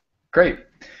places. Great.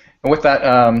 And with that,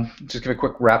 just give a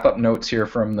quick wrap-up notes here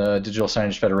from the Digital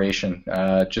Signage Federation.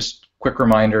 Just quick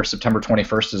reminder, September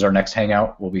 21st is our next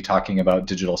hangout. We'll be talking about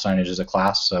digital signage as a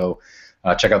class, so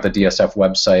check out the DSF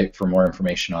website for more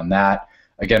information on that.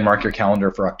 Again, mark your calendar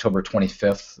for October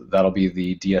 25th. That'll be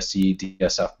the DSE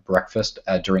DSF breakfast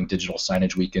during Digital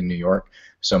Signage Week in New York,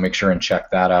 so make sure and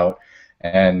check that out.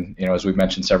 And you know, as we've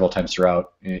mentioned several times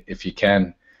throughout, if you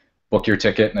can, book your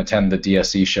ticket and attend the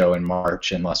DSE show in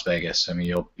March in Las Vegas. I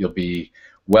mean, you'll be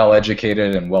well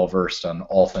educated and well versed on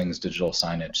all things digital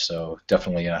signage, so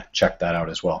definitely check that out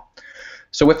as well.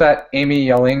 So with that, Amy,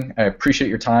 Yelling, I appreciate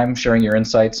your time sharing your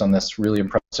insights on this really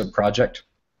impressive project.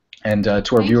 And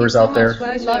to our viewers out there,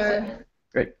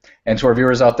 great. And to our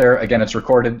viewers out there, again, it's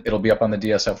recorded. It'll be up on the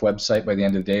DSF website by the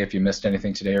end of the day if you missed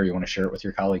anything today or you want to share it with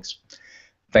your colleagues.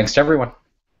 Thanks to everyone.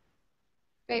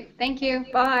 Great. Thank you.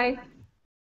 Bye.